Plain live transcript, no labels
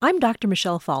I'm Dr.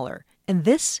 Michelle Faller, and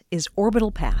this is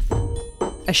Orbital Path,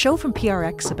 a show from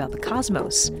PRX about the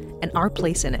cosmos and our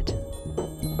place in it.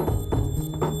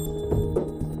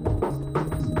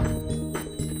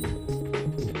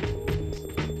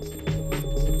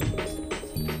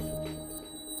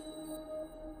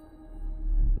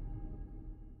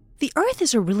 The Earth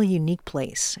is a really unique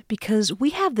place because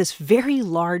we have this very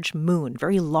large moon,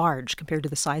 very large compared to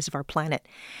the size of our planet.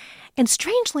 And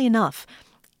strangely enough,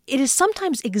 it is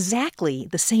sometimes exactly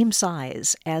the same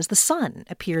size as the sun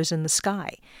appears in the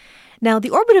sky. Now, the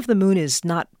orbit of the moon is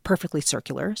not perfectly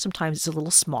circular. Sometimes it's a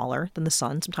little smaller than the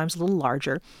sun, sometimes a little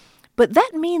larger. But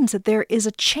that means that there is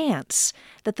a chance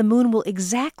that the moon will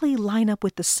exactly line up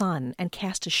with the sun and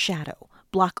cast a shadow,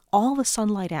 block all the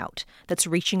sunlight out that's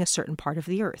reaching a certain part of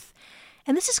the Earth.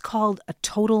 And this is called a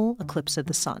total eclipse of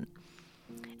the sun.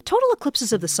 Total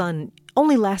eclipses of the sun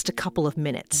only last a couple of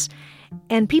minutes,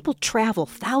 and people travel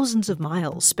thousands of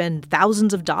miles, spend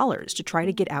thousands of dollars to try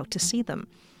to get out to see them.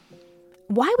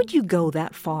 Why would you go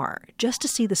that far just to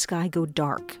see the sky go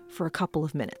dark for a couple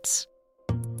of minutes?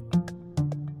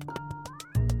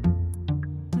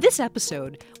 This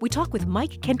episode, we talk with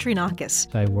Mike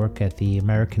Kentrianakis. I work at the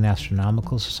American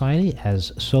Astronomical Society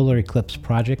as Solar Eclipse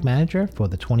Project Manager for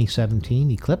the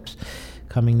 2017 Eclipse,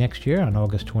 coming next year on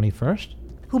August 21st.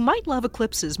 Who might love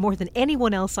eclipses more than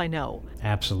anyone else I know.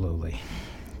 Absolutely.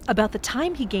 About the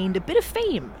time he gained a bit of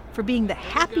fame for being the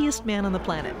happiest man on the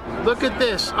planet. Look at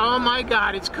this. Oh my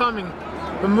God, it's coming.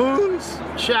 The moon's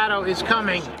shadow is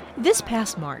coming. This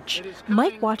past March,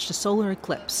 Mike watched a solar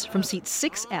eclipse from seat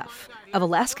 6F of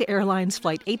Alaska Airlines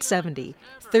Flight 870,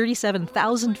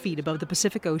 37,000 feet above the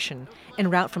Pacific Ocean, en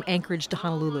route from Anchorage to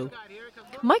Honolulu.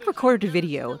 Mike recorded a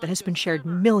video that has been shared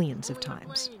millions of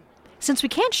times. Since we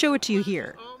can't show it to you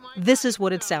here, this is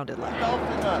what it sounded like.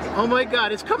 Oh my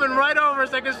God, it's coming right over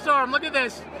us like a storm. Look at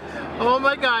this. Oh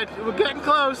my God, we're getting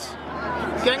close.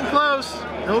 Getting close.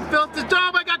 Don't filter the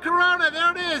dome. I got Corona.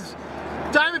 There it is.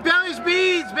 Diamond Belly's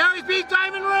beads,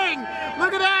 diamond ring.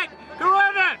 Look at that.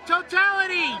 Corona.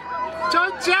 Totality.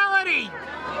 Totality.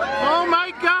 Oh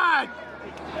my God.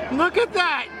 Look at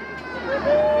that.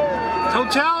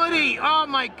 Totality. Oh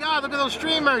my God. Look at those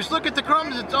streamers. Look at the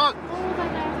chromes. It's all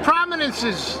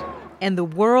prominences. And the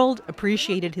world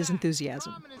appreciated his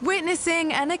enthusiasm.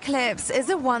 Witnessing an eclipse is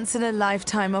a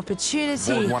once-in-a-lifetime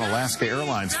opportunity. One Alaska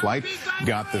Airlines flight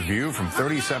got the view from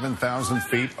 37,000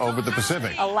 feet over the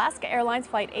Pacific. Alaska Airlines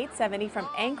Flight 870 from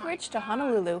Anchorage to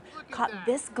Honolulu caught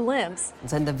this glimpse.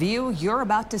 And the view you're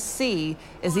about to see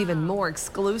is even more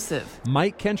exclusive.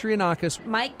 Mike Kentrianakis.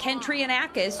 Mike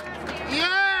Kentrianakis.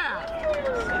 Yeah!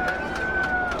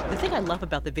 The thing I love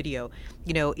about the video,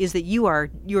 is that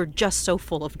you're just so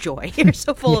full of joy. You're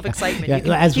so full of excitement.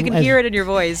 Yeah. You can hear it in your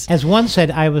voice. As one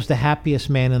said, I was the happiest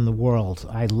man in the world.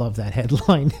 I love that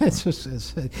headline.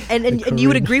 And you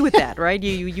would agree with that, right?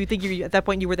 You think at that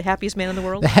point you were the happiest man in the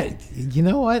world? You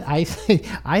know what?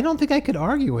 I don't think I could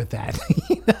argue with that.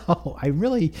 I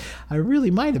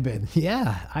really might have been.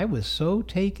 Yeah, I was so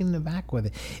taken aback with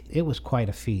it. It was quite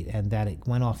a feat, and that it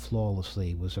went off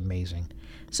flawlessly was amazing.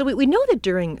 So we know that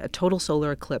during a total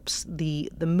solar eclipse, the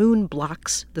moon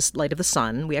blocks the light of the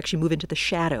sun. We actually move into the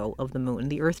shadow of the moon.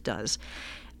 The Earth does.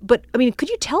 But, could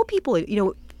you tell people,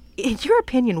 in your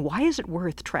opinion, why is it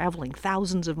worth traveling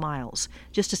thousands of miles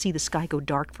just to see the sky go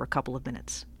dark for a couple of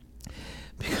minutes?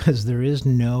 Because there is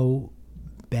no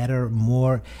better,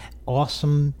 more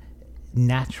awesome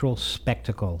natural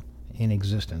spectacle in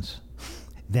existence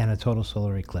than a total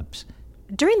solar eclipse.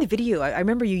 During the video, I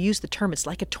remember you used the term, it's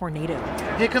like a tornado.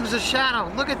 Here comes the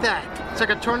shadow. Look at that. It's like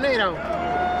a tornado.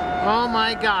 Oh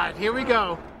my God. Here we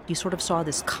go. You sort of saw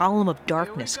this column of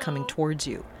darkness coming towards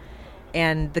you.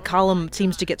 And the column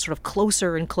seems to get sort of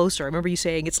closer and closer. I remember you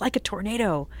saying, it's like a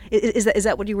tornado. Is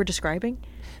that what you were describing?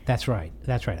 That's right.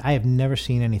 I have never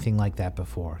seen anything like that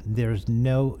before. There's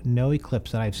no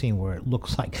eclipse that I've seen where it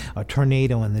looks like a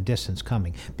tornado in the distance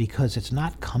coming, because it's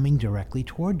not coming directly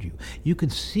toward you. You can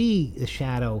see the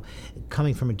shadow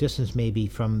coming from a distance, maybe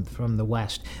from the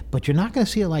west, but you're not going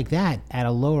to see it like that at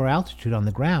a lower altitude on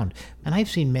the ground. And I've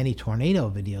seen many tornado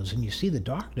videos, and you see the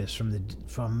darkness from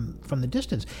the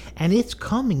distance, and it's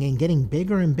coming and getting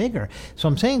bigger and bigger. So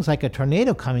I'm saying it's like a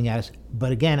tornado coming at us,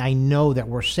 but again, I know that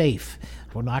we're safe.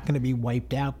 We're not going to be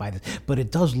wiped out by this, but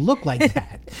it does look like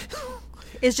that.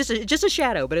 It's just a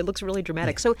shadow, but it looks really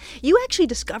dramatic. So you actually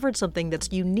discovered something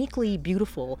that's uniquely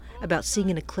beautiful about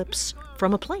seeing an eclipse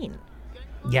from a plane.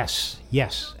 Yes,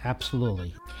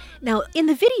 absolutely. Now, in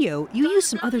the video, you use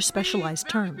some other specialized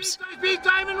terms.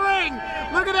 Diamond ring!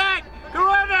 Look at that!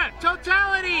 Corona!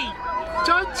 Totality!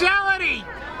 Totality!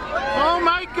 Oh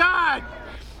my God!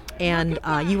 and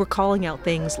you were calling out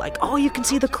things like, "Oh, you can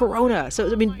see the corona." So,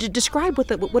 I mean, describe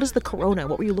what is the corona?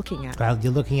 What were you looking at? Well,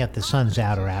 you're looking at the sun's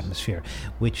outer atmosphere,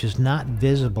 which is not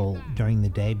visible during the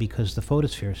day because the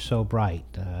photosphere is so bright.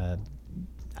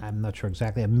 I'm not sure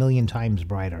exactly, 1,000,000 times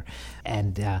brighter.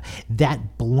 And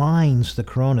that blinds the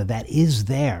corona that is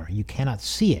there. You cannot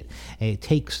see it. It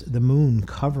takes the moon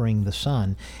covering the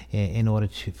sun in order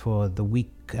for the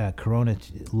weak corona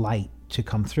light to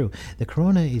come through. The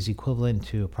corona is equivalent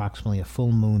to approximately a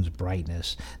full moon's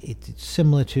brightness. It's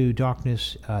similar to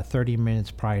darkness 30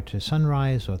 minutes prior to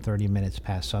sunrise or 30 minutes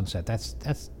past sunset.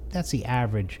 That's the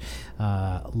average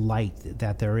light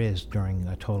that there is during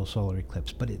a total solar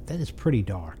eclipse, but that is pretty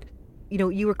dark. You know,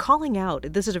 you were calling out,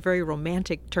 this is a very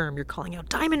romantic term, you're calling out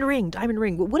diamond ring, diamond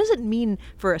ring. What does it mean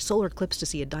for a solar eclipse to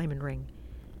see a diamond ring?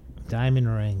 Diamond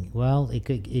ring. Well,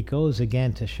 it goes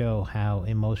again to show how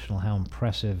emotional, how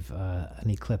impressive an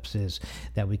eclipse is,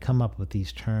 that we come up with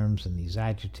these terms and these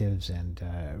adjectives, and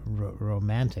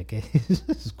romantic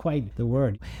is quite the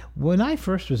word. When I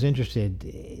first was interested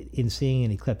in seeing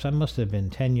an eclipse, I must have been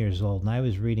 10 years old, and I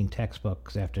was reading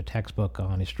textbooks after textbook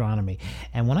on astronomy.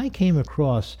 And when I came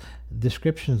across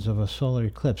descriptions of a solar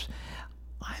eclipse,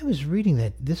 I was reading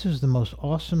that this is the most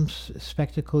awesome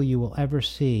spectacle you will ever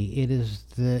see. It is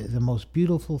the most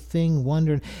beautiful thing,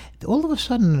 wonder. All of a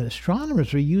sudden,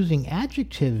 astronomers are using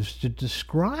adjectives to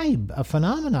describe a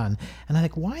phenomenon. And I'm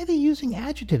like, why are they using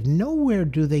adjectives? Nowhere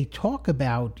do they talk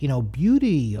about,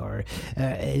 beauty or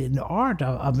an art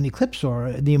of an eclipse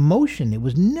or the emotion. It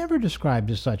was never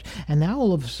described as such. And now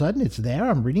all of a sudden it's there.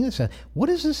 I'm reading this. What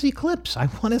is this eclipse? I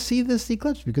want to see this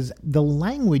eclipse because the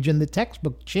language in the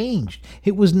textbook changed.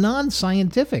 It was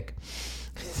non-scientific.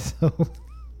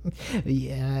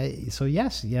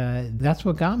 Yes, that's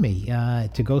what got me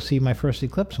to go see my first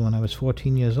eclipse when I was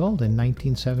 14 years old in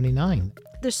 1979.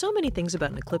 There's so many things about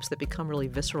an eclipse that become really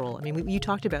visceral. I mean, you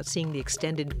talked about seeing the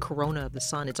extended corona of the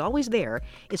sun. It's always there.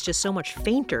 It's just so much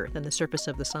fainter than the surface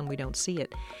of the sun, we don't see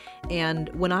it. And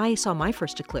when I saw my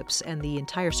first eclipse and the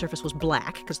entire surface was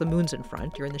black, because the moon's in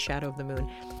front, you're in the shadow of the moon,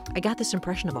 I got this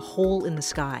impression of a hole in the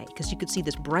sky, because you could see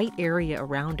this bright area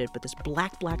around it, but this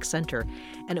black center,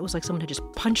 and it was like someone had just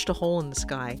punched a hole in the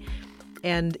sky.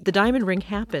 And the diamond ring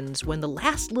happens when the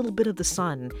last little bit of the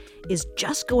sun is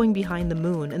just going behind the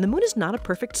moon. And the moon is not a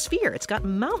perfect sphere. It's got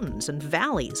mountains and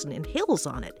valleys and hills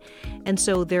on it. And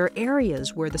so there are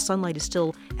areas where the sunlight is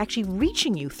still actually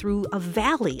reaching you through a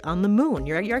valley on the moon.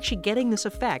 You're actually getting this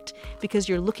effect because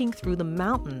you're looking through the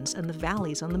mountains and the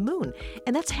valleys on the moon.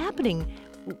 And that's happening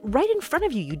right in front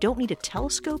of you. You don't need a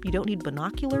telescope. You don't need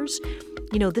binoculars.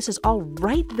 This is all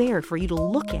right there for you to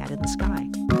look at in the sky.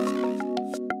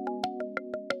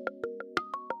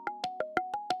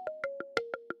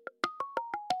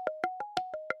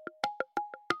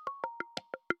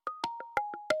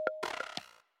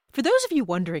 For those of you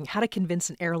wondering how to convince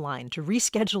an airline to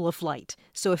reschedule a flight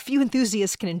so a few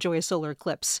enthusiasts can enjoy a solar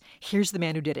eclipse, here's the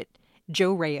man who did it,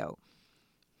 Joe Rayo.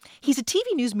 He's a TV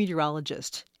news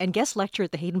meteorologist and guest lecturer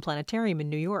at the Hayden Planetarium in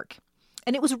New York.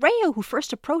 And it was Rayo who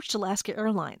first approached Alaska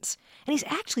Airlines, and he's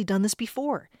actually done this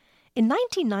before. In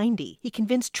 1990, he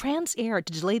convinced Transair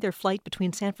to delay their flight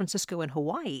between San Francisco and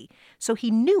Hawaii, so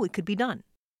he knew it could be done.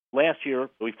 Last year,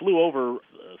 we flew over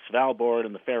Svalbard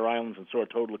and the Faroe Islands and saw a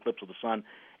total eclipse of the sun.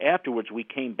 Afterwards, we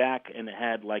came back and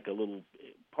had like a little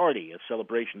party, a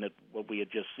celebration at what we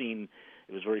had just seen.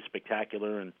 It was very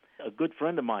spectacular. And a good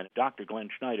friend of mine, Dr. Glenn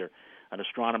Schneider, an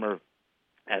astronomer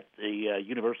at the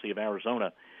University of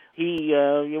Arizona, we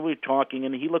were talking,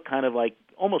 and he looked kind of like,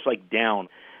 almost like down.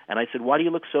 And I said, why do you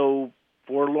look so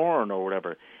forlorn or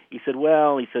whatever? He said,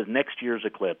 next year's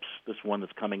eclipse, this one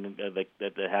that's coming,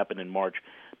 that happened in March,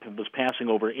 was passing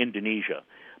over Indonesia.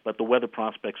 But the weather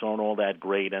prospects aren't all that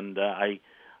great, and I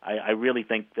really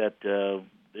think that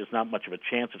there's not much of a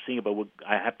chance of seeing it, but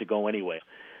I have to go anyway.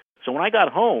 So when I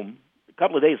got home, a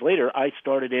couple of days later, I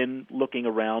started looking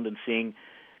around and seeing,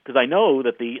 because I knew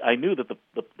that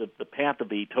the path of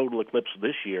the total eclipse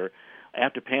this year,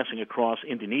 after passing across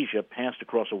Indonesia, passed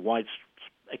across a wide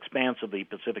expanse of the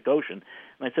Pacific Ocean.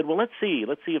 And I said, well, let's see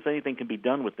if anything can be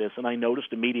done with this. And I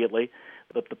noticed immediately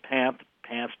that the path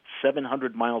passed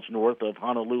 700 miles north of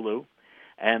Honolulu,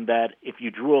 and that if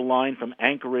you drew a line from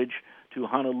Anchorage to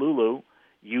Honolulu,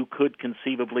 you could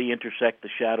conceivably intersect the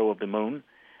shadow of the moon.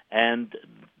 And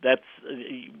that's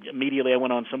immediately I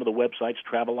went on some of the websites,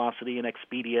 Travelocity and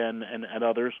Expedia and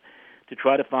others, to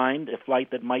try to find a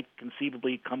flight that might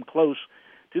conceivably come close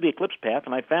to the eclipse path.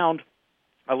 And I found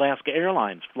Alaska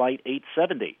Airlines Flight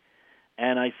 870.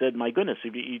 And I said, my goodness,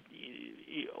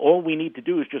 all we need to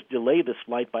do is just delay this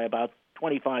flight by about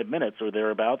 25 minutes or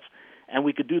thereabouts, and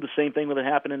we could do the same thing that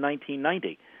happened in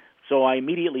 1990. So I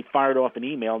immediately fired off an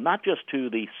email, not just to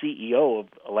the CEO of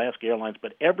Alaska Airlines,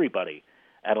 but everybody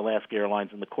at Alaska Airlines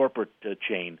in the corporate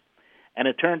chain. And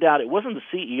it turned out it wasn't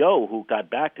the CEO who got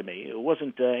back to me. It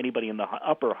wasn't anybody in the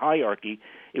upper hierarchy.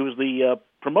 It was the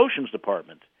promotions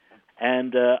department.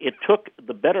 And it took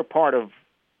the better part of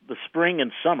the spring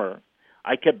and summer.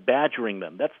 I kept badgering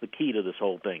them. That's the key to this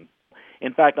whole thing.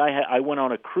 In fact, I went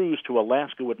on a cruise to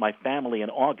Alaska with my family in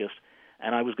August,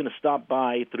 and I was going to stop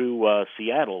by through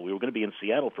Seattle. We were going to be in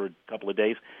Seattle for a couple of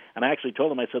days, and I actually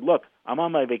told them, I said, look, I'm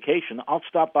on my vacation. I'll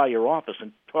stop by your office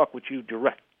and talk with you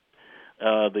direct.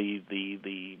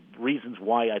 The reasons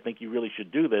why I think you really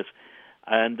should do this.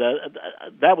 And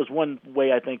that was one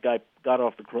way I think I got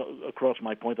across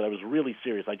my point that I was really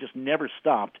serious. I just never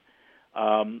stopped.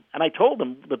 And I told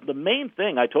them, the main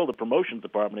thing I told the promotions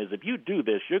department is, if you do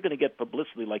this, you're going to get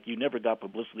publicity like you never got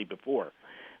publicity before.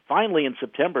 Finally, in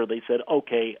September, they said,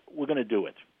 okay, we're going to do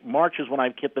it. March is when I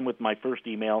hit them with my first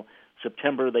email.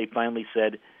 September, they finally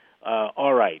said,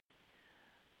 all right.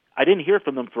 I didn't hear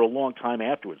from them for a long time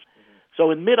afterwards. So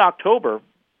in mid-October,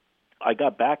 I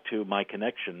got back to my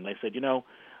connection, and I said,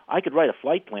 I could write a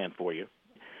flight plan for you.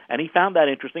 And he found that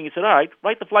interesting. He said, all right,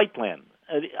 write the flight plan.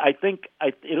 I think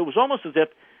it was almost as if,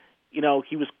 he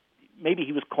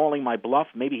was calling my bluff.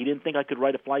 Maybe he didn't think I could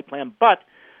write a flight plan. But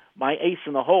my ace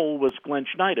in the hole was Glenn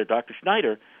Schneider, Dr.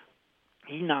 Schneider.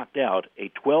 He knocked out a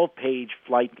 12-page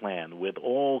flight plan with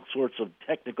all sorts of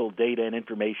technical data and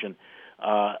information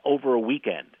over a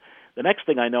weekend. The next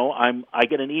thing I know, I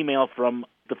get an email from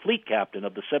the fleet captain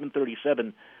of the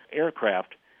 737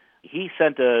 aircraft. He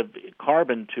sent a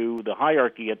carbon to the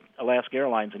hierarchy at Alaska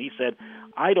Airlines, and he said,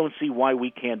 I don't see why we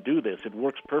can't do this. It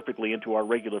works perfectly into our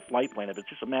regular flight plan. If it's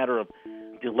just a matter of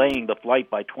delaying the flight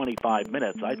by 25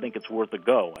 minutes, I think it's worth a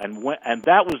go. And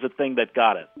that was the thing that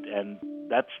got it. And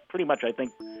that's pretty much, I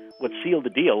think, what sealed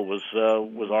the deal was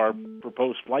our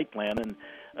proposed flight plan, and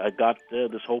got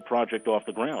this whole project off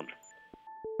the ground.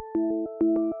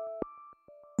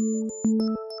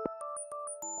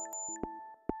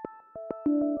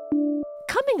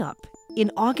 Coming up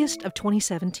in August of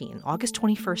 2017, August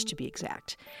 21st to be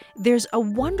exact, there's a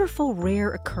wonderful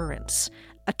rare occurrence.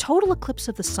 A total eclipse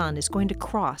of the sun is going to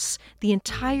cross the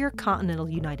entire continental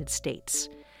United States.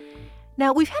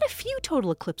 Now, we've had a few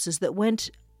total eclipses that went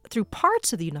through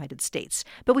parts of the United States,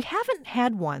 but we haven't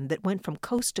had one that went from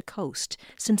coast to coast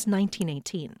since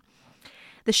 1918.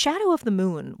 The shadow of the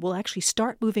moon will actually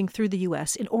start moving through the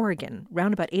U.S. in Oregon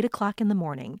round about 8 o'clock in the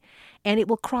morning, and it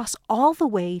will cross all the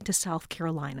way to South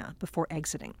Carolina before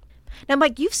exiting. Now,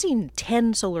 Mike, you've seen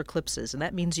 10 solar eclipses, and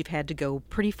that means you've had to go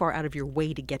pretty far out of your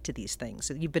way to get to these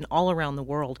things. You've been all around the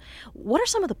world. What are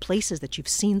some of the places that you've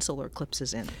seen solar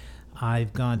eclipses in?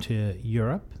 I've gone to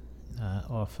Europe,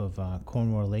 off of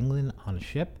Cornwall, England, on a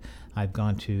ship. I've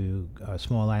gone to a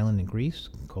small island in Greece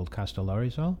called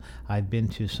Castellarizo. I've been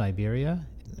to Siberia,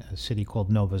 a city called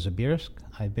Novosibirsk.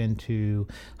 I've been to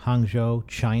Hangzhou,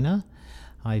 China.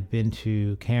 I've been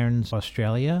to Cairns,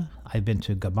 Australia. I've been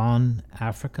to Gabon,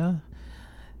 Africa.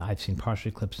 I've seen partial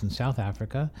eclipse in South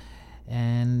Africa.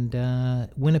 And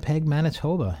Winnipeg,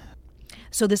 Manitoba.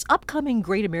 So this upcoming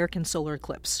Great American Solar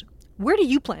Eclipse, where do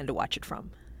you plan to watch it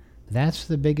from? That's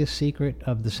the biggest secret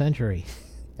of the century.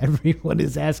 Everyone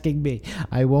is asking me.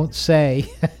 I won't say.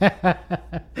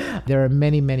 There are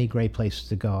many, many great places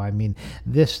to go. I mean,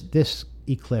 this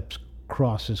eclipse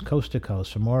crosses coast to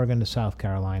coast from Oregon to South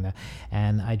Carolina,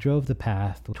 and I drove the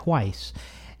path twice,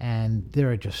 and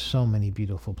there are just so many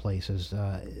beautiful places.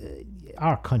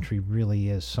 Our country really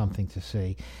is something to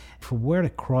see. For where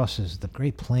it crosses the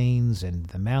Great Plains and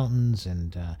the mountains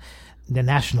and the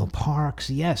national parks,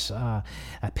 yes,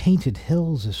 Painted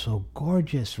Hills is so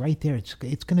gorgeous right there. It's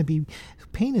going to be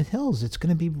Painted Hills. It's going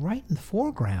to be right in the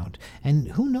foreground, and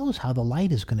who knows how the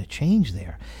light is going to change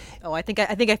there. Oh, I think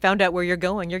I found out where you're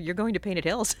going. You're going to Painted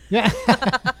Hills. Yeah,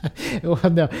 well,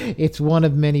 no, it's one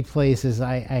of many places.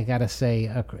 I gotta say,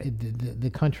 the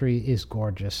country is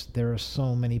gorgeous. There are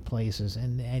so many places,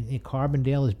 and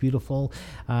Carbondale is beautiful.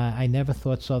 I never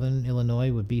thought Southern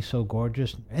Illinois would be so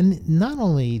gorgeous. And not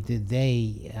only did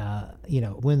they,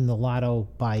 win the lotto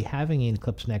by having an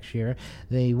eclipse next year,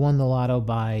 they won the lotto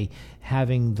by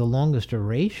having the longest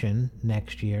duration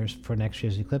for next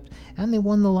year's eclipse, and they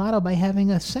won the lotto by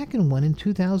having a second one in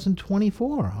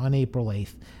 2024 on April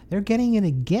 8th. They're getting it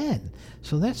again.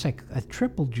 So that's like a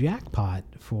triple jackpot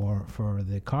for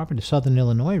the Southern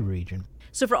Illinois region.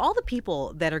 So for all the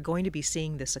people that are going to be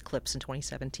seeing this eclipse in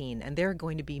 2017, and there are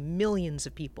going to be millions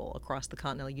of people across the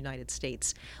continental United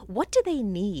States, what do they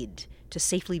need to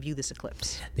safely view this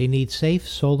eclipse? They need safe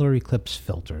solar eclipse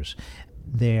filters.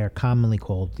 They're commonly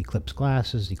called Eclipse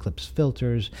glasses, Eclipse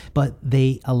filters, but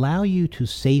they allow you to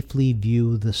safely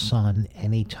view the sun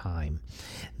anytime.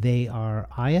 They are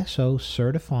ISO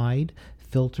certified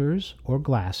filters or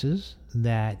glasses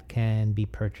that can be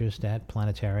purchased at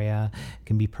planetaria,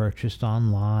 can be purchased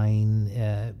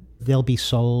online. They'll be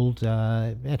sold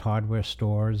at hardware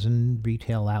stores and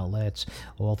retail outlets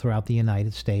all throughout the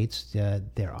United States.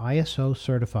 They're ISO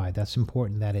certified. That's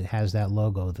important that it has that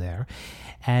logo there.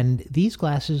 And these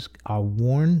glasses are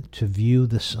worn to view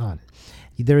the sun.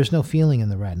 There is no feeling in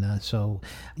the retina, so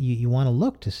you want to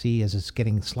look to see as it's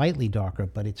getting slightly darker,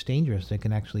 but it's dangerous. It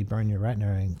can actually burn your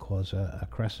retina and cause a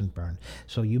crescent burn.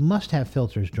 So you must have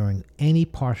filters during any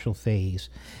partial phase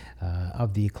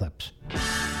of the eclipse.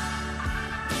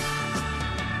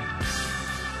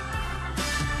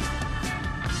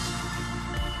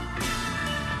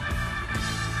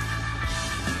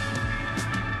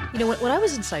 You know, when I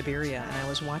was in Siberia and I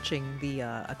was watching the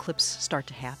eclipse start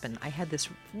to happen, I had this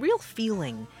real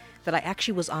feeling that I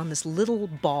actually was on this little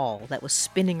ball that was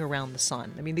spinning around the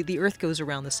sun. I mean, the Earth goes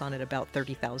around the sun at about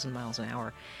 30,000 miles an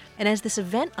hour. And as this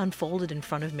event unfolded in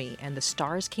front of me and the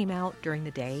stars came out during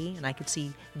the day and I could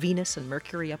see Venus and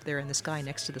Mercury up there in the sky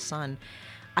next to the sun,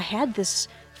 I had this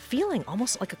feeling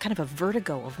almost like a kind of a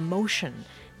vertigo of motion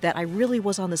that I really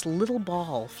was on this little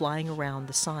ball flying around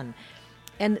the sun.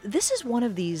 And this is one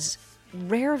of these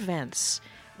rare events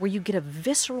where you get a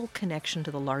visceral connection to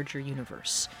the larger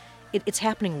universe. It's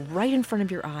happening right in front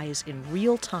of your eyes in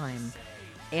real time,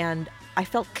 and I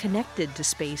felt connected to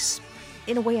space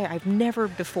in a way I've never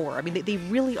before. I mean, they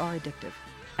really are addictive.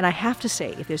 And I have to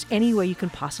say, if there's any way you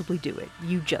can possibly do it,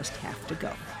 you just have to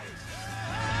go.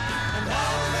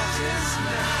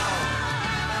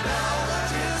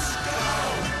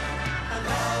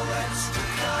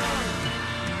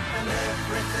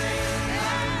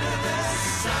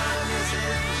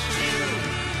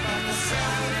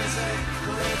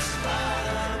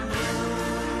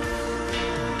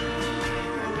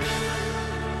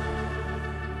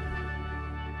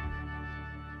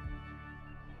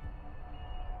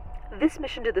 This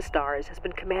mission to the stars has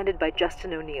been commanded by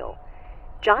Justin O'Neill,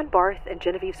 John Barth and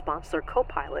Genevieve Sponsler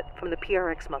co-pilot from the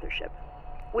PRX mothership.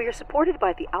 We are supported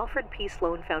by the Alfred P.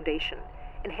 Sloan Foundation,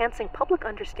 enhancing public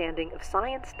understanding of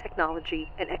science,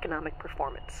 technology, and economic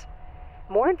performance.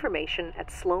 More information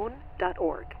at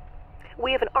sloan.org.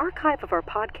 We have an archive of our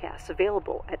podcasts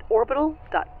available at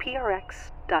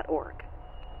orbital.prx.org.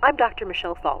 I'm Dr.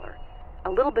 Michelle Thaller,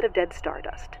 a little bit of dead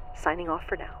stardust, signing off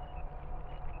for now.